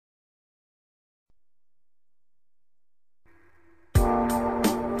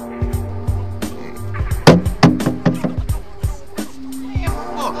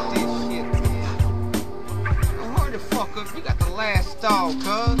stall,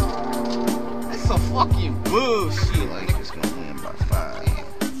 cuz. That's some fucking bullshit. Like it's gonna win by 5.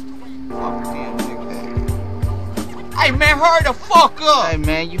 Fuck damn nigga. Hey man, hurry the fuck up. Hey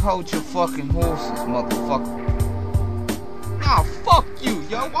man, you hold your fucking horses, motherfucker. Nah, fuck you,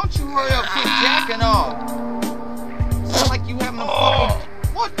 yo. Why don't you hurry up, quit jacking off? Sound like you having a fucking...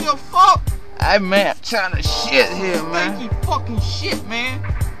 What the fuck? Hey man, I'm trying to shit here, man. Thank you fucking shit, man.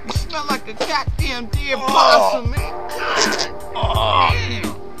 You smell like a goddamn dead possum, man. Damn.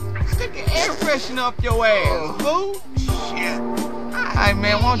 Stick an air freshener up your ass, fool. Shit. Hey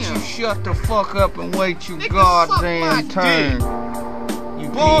man, why don't you shut the fuck up and wait your Nigga, goddamn suck my turn? dick.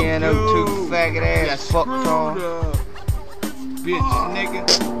 You Fuck piano you. tooth faggot ass You fucktard. screwed up, bitch, nigga.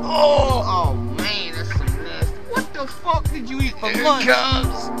 Oh man, that's some nasty. What the fuck did you eat for Here lunch? it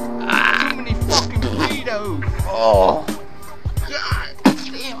comes. Too many fucking burritos. Oh. God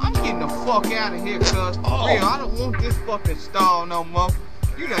damn, I'm getting the fuck out of here, cuz. For real, I don't want this fucking stall no more.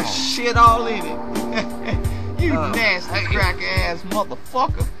 You done shit all in it. You nasty cracker ass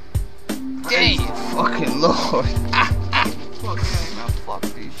motherfucker. Damn, fucking Lord. Fuck that, man. Fuck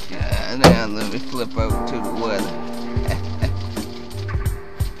this shit. Now let me flip over to the weather.